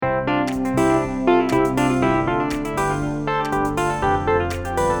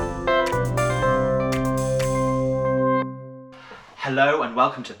Hello and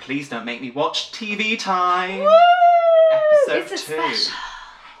welcome to Please Don't Make Me Watch TV Time! Woo! Episode It's a 2. special.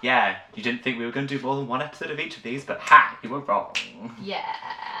 Yeah, you didn't think we were going to do more than one episode of each of these, but ha! You were wrong. Yeah,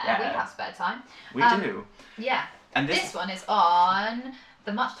 Yeah. we have spare time. We do. Yeah. And This one is on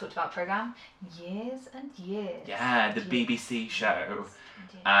the much talked about programme, Years and Years. Yeah, the BBC show.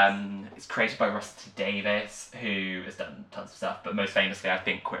 It's created by Russell T Davies, who has done tons of stuff, but most famously, I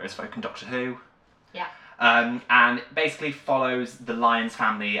think, Queer as Folk and Doctor Who. Yeah. And it basically follows the Lyons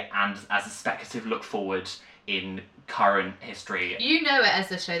family and as a speculative look forward in current history. You know it as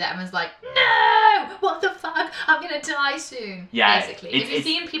the show that everyone's like, no! What the fuck? I'm gonna die soon. Yeah, Basically. If you've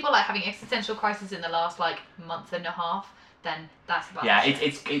seen people like having existential crisis in the last like month and a half, then that's about Yeah, it.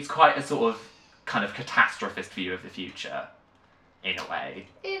 it's quite a sort of kind of catastrophist view of the future, in a way.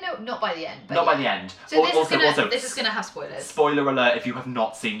 You know, not by the end. But Not yeah. by the end. So this is gonna have spoilers. Spoiler alert, if you have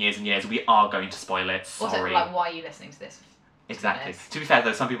not seen Years and Years, we are going to spoil it. Sorry. Also, like, why are you listening to this? Exactly. To be fair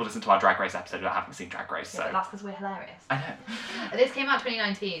though, some people listen to our Drag Race episode that haven't seen Drag Race, Yeah, so... but that's because we're hilarious. I know. This came out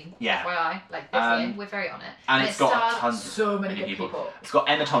 2019. Yeah. FYI, like this year, we're very on it. And it's got starred tons so many of good people. people. It's got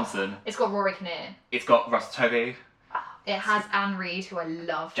Emma Thompson. It's got Rory Kinnear. It's got Russell Tovey. It has Anne Reid, who I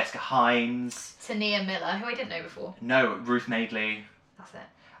love. Jessica Hines. Tania Miller, who I didn't know before. No, Ruth Madeley. That's it.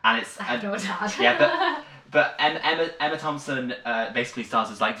 And it's... I have no dad. Yeah, but Emma Thompson basically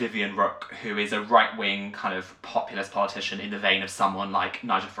stars as like Vivian Rook, who is a right-wing kind of populist politician in the vein of someone like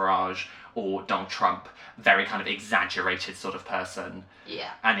Nigel Farage or Donald Trump. Very kind of exaggerated sort of person.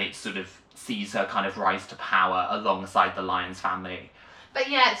 Yeah. And it sort of sees her kind of rise to power alongside the Lyons family. But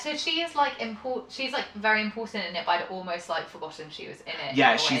yeah, so she is like she's like very important in it, but I'd almost like forgotten she was in it. Yeah,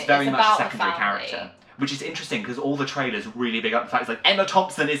 in a she's way. very It's much a about the secondary family. character. Which is interesting because all the trailers really big up the fact it's like Emma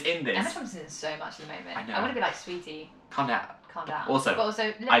Thompson is in this. Emma Thompson is so much at the moment. I know. I want to be like, sweetie, Calm down. calm down. Also, but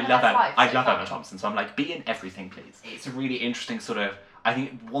also I love Emma. I love fun. Emma Thompson, so I'm like, be in everything, please. It's a really interesting sort of. I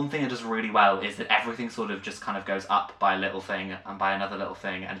think one thing it does really well is that everything sort of just kind of goes up by a little thing and by another little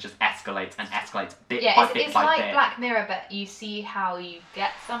thing, and it just escalates and escalates bit Yeah, by it's, bit it's by like bit. Black Mirror, but you see how you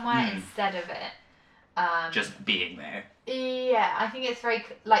get somewhere instead of it. Just being there. Yeah, I think it's very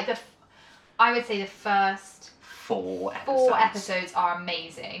like I would say the first 4 episodes are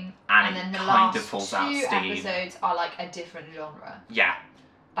amazing, And then the kind last of falls 2 out of steam. episodes are like a different genre. Yeah.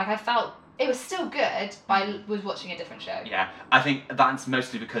 Like I felt it was still good, but I was watching a different show. Yeah, I think that's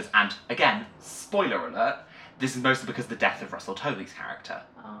mostly because, and again, spoiler alert, this is mostly because of the death of Russell Tovey's character,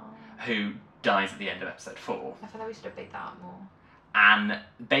 Oh, who dies at the end of episode 4. I feel like we should have picked that up more. And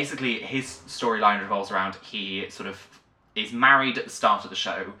basically, his storyline revolves around he sort of is married at the start of the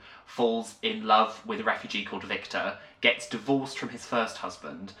show, falls in love with a refugee called Victor, gets divorced from his first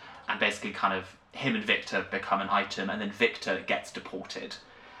husband, and basically kind of him and Victor become an item, and then Victor gets deported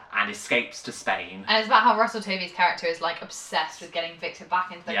and escapes to Spain. And it's about how Russell Tovey's character is like obsessed with getting Victor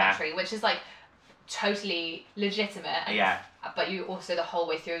back into the Yeah. country, which is like totally legitimate. And, Yeah. But you also the whole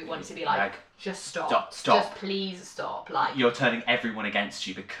way through want to be like just stop. Stop. Just please stop. Like You're turning everyone against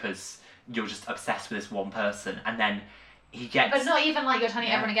you because you're just obsessed with this one person, and then he gets But not even like you're turning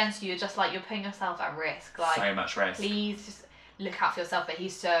Yeah. everyone against you. You're just like you're putting yourself at risk. Like so much risk. please just look out for yourself. But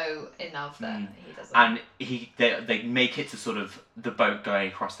he's so in love that he doesn't. And they make it to sort of the boat going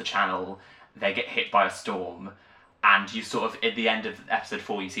across the channel. They get hit by a storm, and you sort of at the end of episode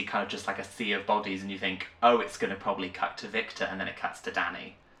 4 you see kind of just like a sea of bodies, and you think, oh, it's going to probably cut to Victor, and then it cuts to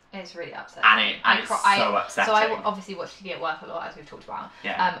Danny. It's really upsetting. And it's so upsetting. So I obviously watched TV at work a lot, as we've talked about.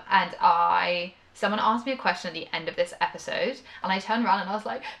 Yeah. And someone asked me a question at the end of this episode, and I turned around and I was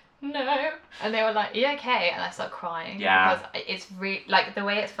like, no. And they were like, are you okay? And I started crying. Yeah. Because it's really, like, the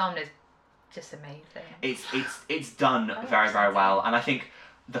way it's filmed is just amazing. It's done Oh, very, very upsetting. well, and I think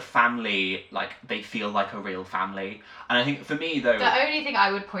the family, like, they feel like a real family. And I think for me though, The only thing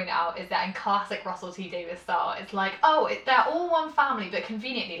I would point out is that in classic Russell T Davies style, it's like, oh, they're all one family, but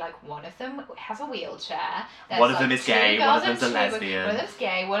conveniently, like, one of them has a wheelchair. There's, One of like, them is 2 gay, one girls of them's and a 2 lesbian. One of them's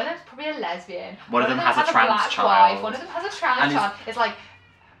gay, one of them's probably a lesbian. One of them has a trans black child. wife, one of them has a trans And child. It's like,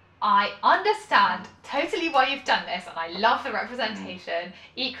 I understand totally why you've done this, and I love the representation.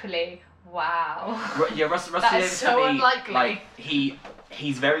 Equally, wow. Yeah, Russell That is Davies so for me, unlikely. like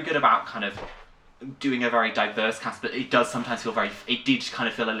he's very good about kind of doing a very diverse cast, but it does sometimes feel it did kind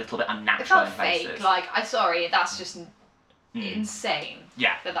of feel a little bit It unnatural felt in places. fake. Like, I'm sorry, that's just insane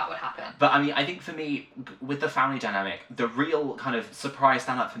Yeah. that would happen. But I mean, I think for me, with the family dynamic, the real kind of surprise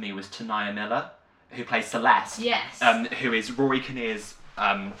stand-up for me was Tania Miller, who plays Celeste. Yes. Who is Rory Kinnear's,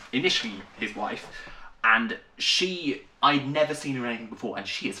 initially his wife. And I'd never seen her in anything before, and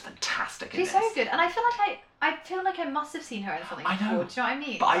she is fantastic in She's this. so good, and I feel like I must have seen her in something I know. before. Do you know what I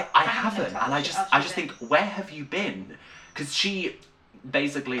mean? But I haven't haven't, looked up and I who just else I she's just in. think, where have you been? Because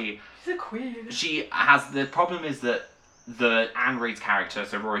basically She's a queen. she has the problem is that Anne Reid's character,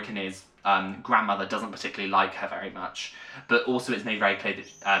 so Rory Kinnear's grandmother, doesn't particularly like her very much, but also it's made very clear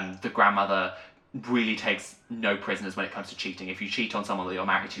that the grandmother really takes no prisoners when it comes to cheating. If you cheat on someone that you're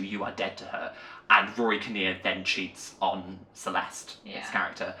married to, you are dead to her. And Rory Kinnear then cheats on Celeste, his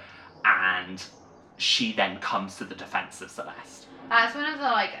character, and she then comes to the defense of Celeste. It's one of the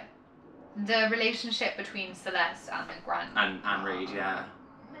like the relationship between Celeste and the and Anne Reid, yeah.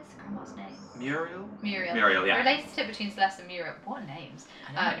 What's the grandma's name? Muriel, The yeah. relationship between Celeste and Muriel, what names?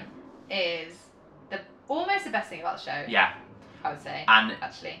 Is almost the best thing about the show. Yeah, I would say. And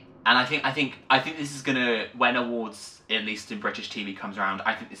actually. And I think this is gonna, when awards, at least in British TV, comes around,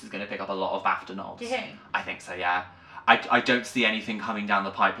 I think this is gonna pick up a lot of BAFTA nods. Do you think? I think so, yeah. I don't see anything coming down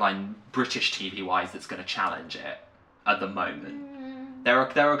the pipeline British TV wise that's gonna challenge it at the moment. There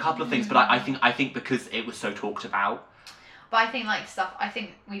are a couple of things, but I think because it was so talked about. But I think I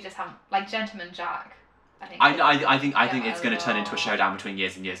think we just haven't, like Gentleman Jack. I think it's gonna turn into a showdown between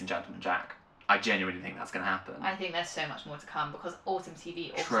Years and Years and Gentleman Jack. I genuinely think that's going to happen. I think there's so much more to come because Autumn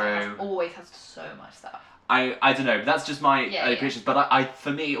TV always has so much stuff. I don't know, but that's just my predictions. But I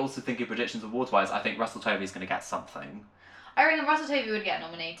for me, also thinking predictions awards-wise, I think Russell Tovey's going to get something. I reckon Russell Tovey would get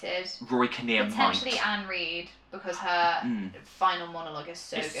nominated. Rory Kinnear potentially might. Anne Reid because her final monologue is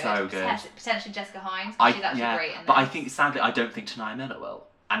so it's good. So good. Potentially Jessica Hines. She's actually great in this. But I think sadly, I don't think Tanaya Miller will.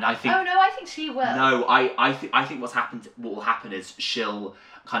 And I think. Oh no, I think she will. No, I think what will happen is she'll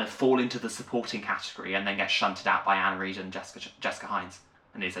kind of fall into the supporting category and then get shunted out by Anne Reid and Jessica Hines.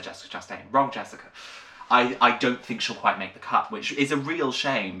 And is Jessica Chastain? Wrong Jessica. I don't think she'll quite make the cut, which is a real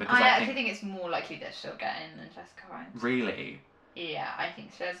shame because I actually think it's more likely that she'll get in than Jessica Hines. Really? Yeah, I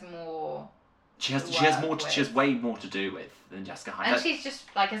think she has more. She has way more to do with than Jessica Hines. And she's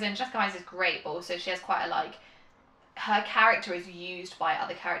just like, as in Jessica Hines is great, but also she has quite a like. Her character is used by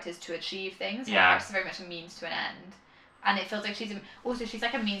other characters to achieve things. Her character's very much a means to an end. And it feels like she's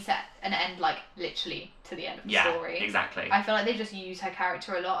like a means to an end, like literally to the end of the story. Yeah, exactly. I feel like they just use her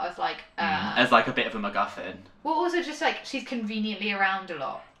character a lot as like as like a bit of a MacGuffin. Well, also just like she's conveniently around a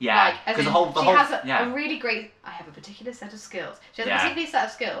lot. Yeah, because she has a really great. I have a particular set of skills. She has a particular set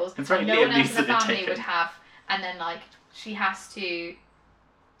of skills that no one else in the family would have, and then like she has to.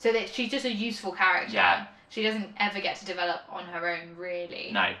 So that she's just a useful character. Yeah. She doesn't ever get to develop on her own,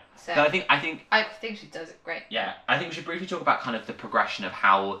 really. No. So but I think she does it great. Yeah, I think we should briefly talk about kind of the progression of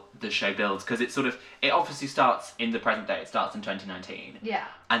how the show builds, because it obviously starts in the present day. It starts in 2019. Yeah.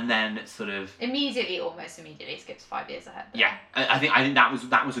 And then sort of almost immediately skips 5 years ahead. Yeah, I think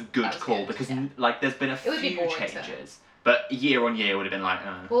that was a good call because like there's been a few changes, but year on year would have been like.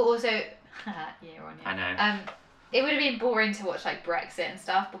 Well, also year on year. I know. It would have been boring to watch like Brexit and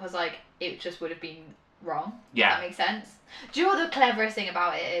stuff because like it just would have been wrong. Yeah. Does that make sense? Do you know what the cleverest thing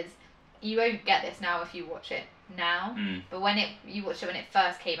about it is? You won't get this now if you watch it now. But when you watched it when it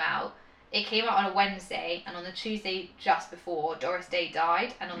first came out, it came out on a Wednesday, and on the Tuesday just before, Doris Day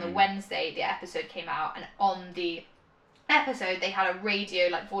died, and on the Wednesday the episode came out, and on the episode they had a radio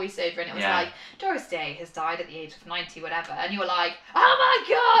like voiceover, and it was like Doris Day has died at the age of 90, whatever, and you were like, oh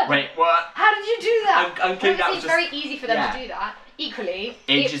my god! Wait, what? How did you do that? It's very easy for them to do that. Equally,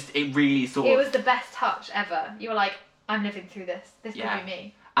 it really sort of. It was the best touch ever. You were like, I'm living through this. This will be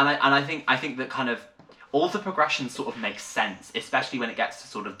me. And I think that kind of all the progression sort of makes sense, especially when it gets to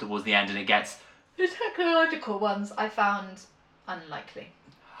sort of towards the end and it gets. The technological ones I found unlikely.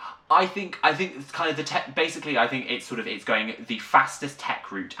 I think it's kind of the tech. Basically, I think it's going the fastest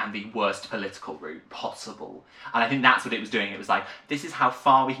tech route and the worst political route possible. And I think that's what it was doing. It was like, this is how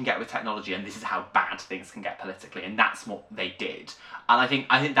far we can get with technology, and this is how bad things can get politically, and that's what they did. And I think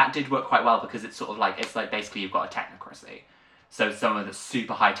that did work quite well because it's sort of like basically you've got a technocracy, so someone that's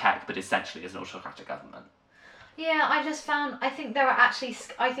super high tech but essentially is an autocratic government. Yeah, I think there are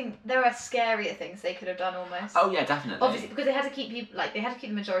scarier things they could have done almost. Oh yeah, definitely. Obviously, because they had to keep people, like, they had to keep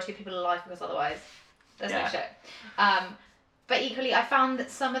the majority of people alive because otherwise there's no show. But equally, I found that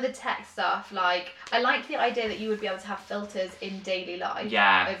some of the tech stuff, like, I liked the idea that you would be able to have filters in daily life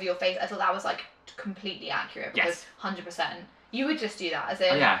over your face. I thought that was, like, completely accurate because 100%. You would just do that, as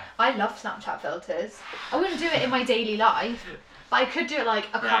in, I love Snapchat filters. I wouldn't do it in my daily life. But I could do it like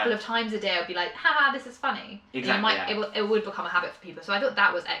a couple of times a day. I'd be like, haha, this is funny. Exactly. It would become a habit for people. So I thought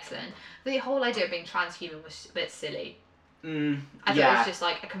that was excellent. The whole idea of being transhuman was a bit silly. I thought it was just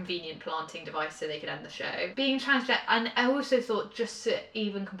like a convenient planting device so they could end the show. Being transgender, and I also thought just to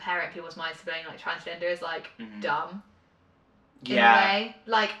even compare it in people's minds to being like transgender is like dumb. In a way.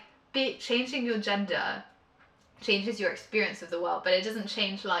 Like, changing your gender changes your experience of the world, but it doesn't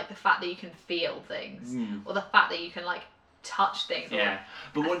change like the fact that you can feel things or the fact that you can like touch things. Yeah,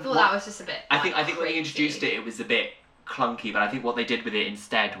 but I thought that was just a bit. I think when they crazy. introduced it was a bit clunky, but I think what they did with it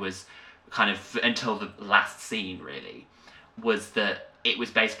instead was kind of until the last scene really was that it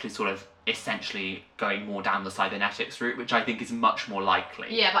was basically sort of essentially going more down the cybernetics route, which I think is much more likely.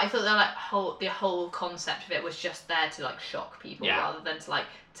 Yeah, but I thought that the whole concept of it was just there to like shock people rather than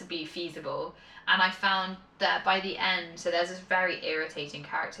to be feasible. And I found that by the end, so there's this very irritating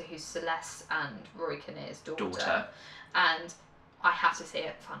character who's Celeste and Roy Kinnear's daughter. And I have to say,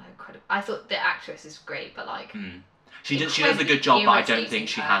 I found her incredible. I thought the actress is great, but like she does a good job, but I don't think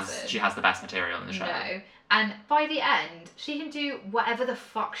she has the best material in the show. No. And by the end, she can do whatever the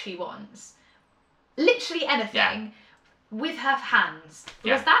fuck she wants. Literally anything with her hands.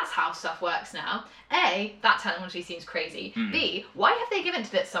 Because that's how stuff works now. A, that technology seems crazy. B, why have they given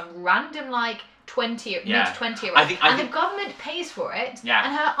to some random mid 20-year-old? And the government pays for it. Yeah.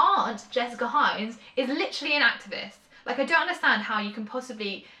 And her aunt, Jessica Hines, is literally an activist. Like, I don't understand how you can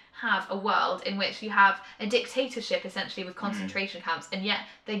possibly have a world in which you have a dictatorship essentially with concentration camps, and yet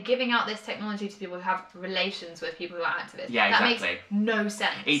they're giving out this technology to people who have relations with people who are activists. Yeah, that exactly. makes no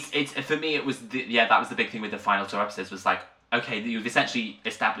sense. It's for me it was that was the big thing with the final 2 episodes was like, okay, you've essentially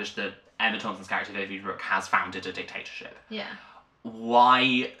established that Emma Thompson's character Vivian Rook has founded a dictatorship. Yeah.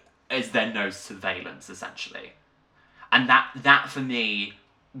 Why is there no surveillance essentially? And that for me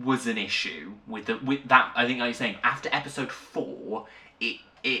was an issue with that. I think like you're saying after episode 4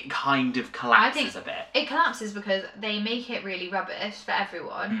 it kind of collapses a bit. It collapses because they make it really rubbish for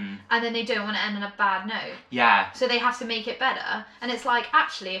everyone, and then they don't want to end on a bad note. Yeah. So they have to make it better. And it's like,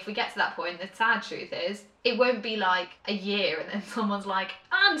 actually, if we get to that point, the sad truth is, it won't be like a year and then someone's like,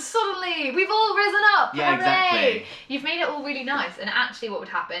 and suddenly we've all risen up. Yeah, Hooray! exactly. You've made it all really nice. And actually what would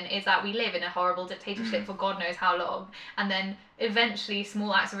happen is that we live in a horrible dictatorship for God knows how long. And then eventually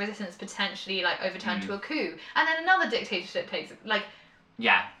small acts of resistance potentially like overturn to a coup. And then another dictatorship takes, like...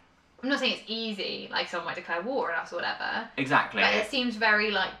 Yeah. I'm not saying it's easy, like someone might declare war on us or whatever. Exactly. But it seems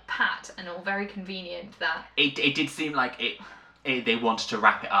very like pat and all very convenient that... It did seem like they wanted to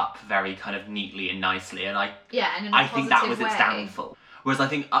wrap it up very kind of neatly and nicely, and I think that was its downfall. Whereas I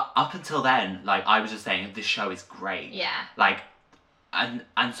think up until then, like I was just saying, this show is great. Yeah. Like, and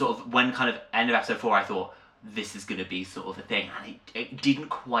sort of when kind of end of episode 4, I thought this is going to be sort of a thing, and it didn't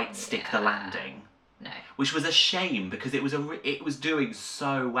quite stick the landing. No. Which was a shame because it was doing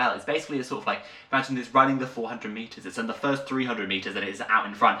so well. It's basically a sort of like, imagine it's running the 400 metres. It's in the first 300 metres and it's out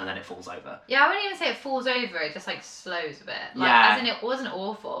in front and then it falls over. Yeah, I wouldn't even say it falls over. It just like slows a bit. Like, yeah. As in it wasn't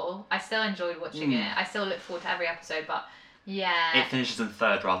awful. I still enjoyed watching it. I still look forward to every episode, but yeah. It finishes in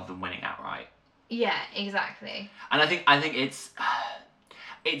third rather than winning outright. Yeah, exactly. And I think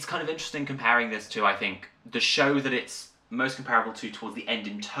it's kind of interesting comparing this to, I think, the show that it's most comparable to towards the end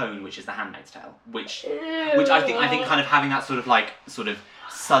in tone, which is The Handmaid's Tale, which I think kind of having that sort of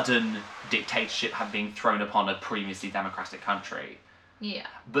sudden dictatorship being thrown upon a previously democratic country. Yeah.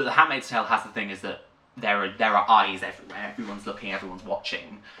 But The Handmaid's Tale has the thing is that there are eyes everywhere. Everyone's looking, everyone's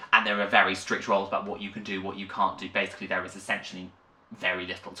watching, and there are very strict rules about what you can do, what you can't do. Basically, there is essentially very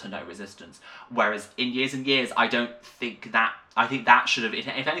little to no resistance. Whereas in Years and Years, I think that should have, if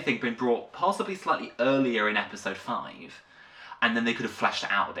anything, been brought possibly slightly earlier in episode 5, and then they could have fleshed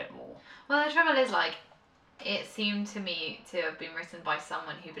it out a bit more. Well, the trouble is, like, it seemed to me to have been written by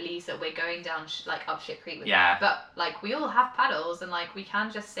someone who believes that we're going down up shit creek with it. But like we all have paddles and like we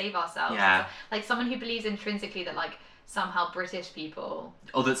can just save ourselves. Yeah. Like someone who believes intrinsically that like somehow British people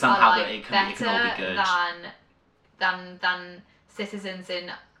or that somehow are, like, that it can all be good than citizens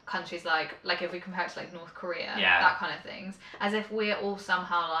in countries like if we compare it to like North Korea, that kind of things, as if we're all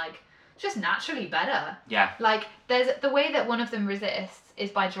somehow like just naturally better. Yeah. Like there's the way that one of them resists is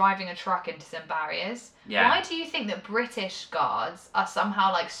by driving a truck into some barriers. Yeah. Why do you think that British guards are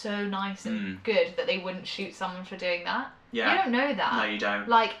somehow like so nice and good that they wouldn't shoot someone for doing that? Yeah. You don't know that. No, you don't.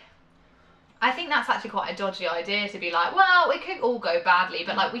 Like, I think that's actually quite a dodgy idea to be like, well, it could all go badly,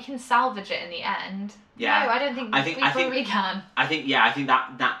 but like we can salvage it in the end. Yeah. No, I don't think we probably can. I think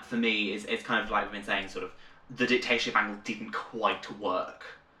that for me is kind of like we've been saying, sort of the dictatorship angle didn't quite work.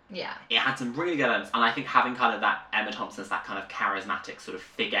 Yeah. It had some really good elements, and I think having kind of that Emma Thompson as that kind of charismatic sort of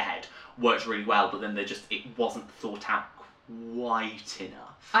figurehead worked really well, but then it wasn't thought out quite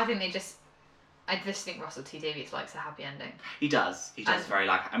enough. I just think Russell T Davies likes a happy ending. He does very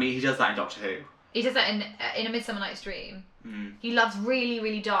he does that in Doctor Who. He does that in A Midsummer Night's Dream. He loves really,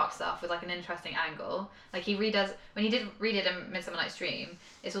 really dark stuff with like an interesting angle. Like he redoes, when he redid A Midsummer Night's Dream,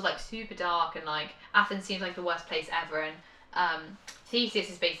 it's all like super dark and like Athens seems like the worst place ever, and Theseus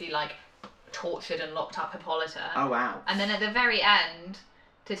is basically like tortured and locked up Hippolyta. Oh wow. And then at the very end,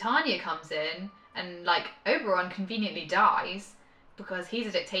 Titania comes in and like Oberon conveniently dies because he's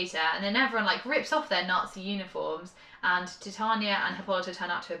a dictator, and then everyone like rips off their Nazi uniforms, and Titania and Hippolyta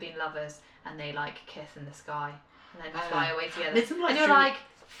turn out to have been lovers, and they like kiss in the sky and then fly away together. And you're like,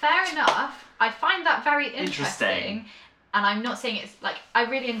 fair enough. I find that very interesting. And I'm not saying it's like, I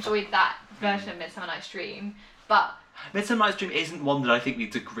really enjoyed that version of Midsummer Night's Dream, but Midsummer Night's Dream isn't one that I think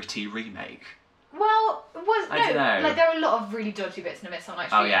needs a gritty remake. Well, I don't know. Like there are a lot of really dodgy bits in A Midsummer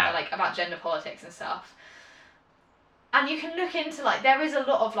Night's Dream that are, like about gender politics and stuff. And you can look into like there is a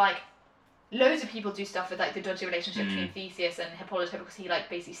lot of like loads of people do stuff with like the dodgy relationship between Theseus and Hippolyta because he like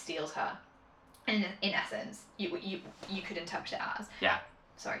basically steals her. In essence, you could interpret it as. Yeah.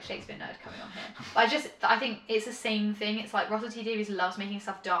 Sorry, Shakespeare nerd coming on here. But I think it's the same thing. It's like Russell T Davies loves making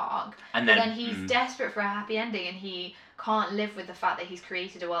stuff dark, but then he's desperate for a happy ending, and he can't live with the fact that he's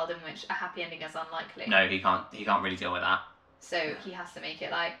created a world in which a happy ending is unlikely. No, he can't. He can't really deal with that. So he has to make it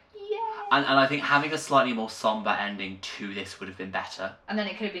like, yeah. And I think having a slightly more somber ending to this would have been better. And then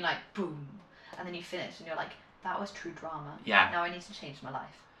it could have been like, boom, and then you finish, and you're like, that was true drama. Yeah. Now I need to change my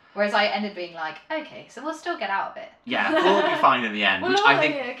life. Whereas I ended being like, okay, so we'll still get out of it. Yeah, we'll be fine in the end. We'll which all I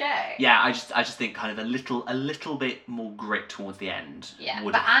think, be okay. Yeah, I just think kind of a little bit more grit towards the end. Yeah,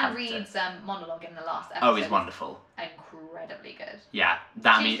 would but have Anne helped Reid's monologue in the last it. episode. Is wonderful. Incredibly good. Yeah,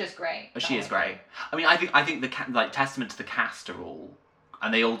 She's just great. She is great. I mean, I think the testament to the cast are all,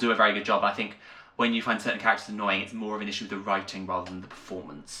 and they all do a very good job. I think when you find certain characters annoying, it's more of an issue with the writing rather than the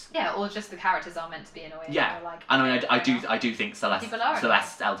performance. Yeah, or just the characters are meant to be annoying. Yeah, like, and I mean, I do think Celeste's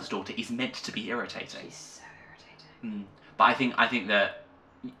eldest daughter is meant to be irritating. She's so irritating. But I think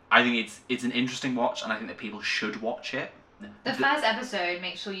it's an interesting watch, and I think that people should watch it. The first episode,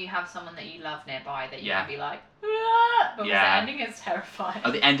 make sure you have someone that you love nearby that you can be like, because the ending is terrifying.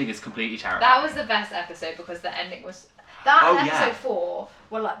 Oh, the ending is completely terrifying. That was the best episode because the ending was episode 4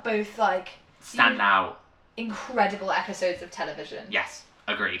 were like both like stand out incredible episodes of television. Yes,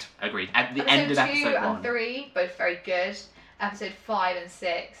 agreed. The Episode end of 2 episode 1 and 3 both very good. Episode 5 and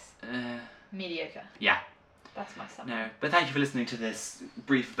 6 mediocre. Yeah. That's my summary. No, but thank you for listening to this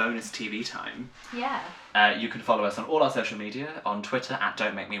brief bonus TV time. Yeah. You can follow us on all our social media, on Twitter at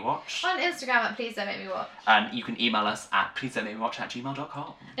Don't Make Me Watch. On Instagram at Please Don't Make Me Watch. And you can email us at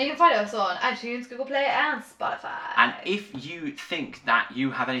pleasedon'tmakemewatch@gmail.com. And you can find us on iTunes, Google Play and Spotify. And if you think that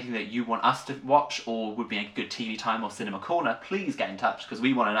you have anything that you want us to watch or would be a good TV time or cinema corner, please get in touch because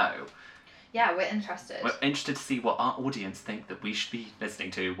we want to know. Yeah, we're interested. We're interested to see what our audience think that we should be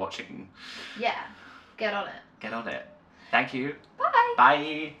listening to, watching. Yeah, get on it. Get on it. Thank you.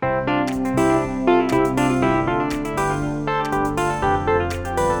 Bye. Bye.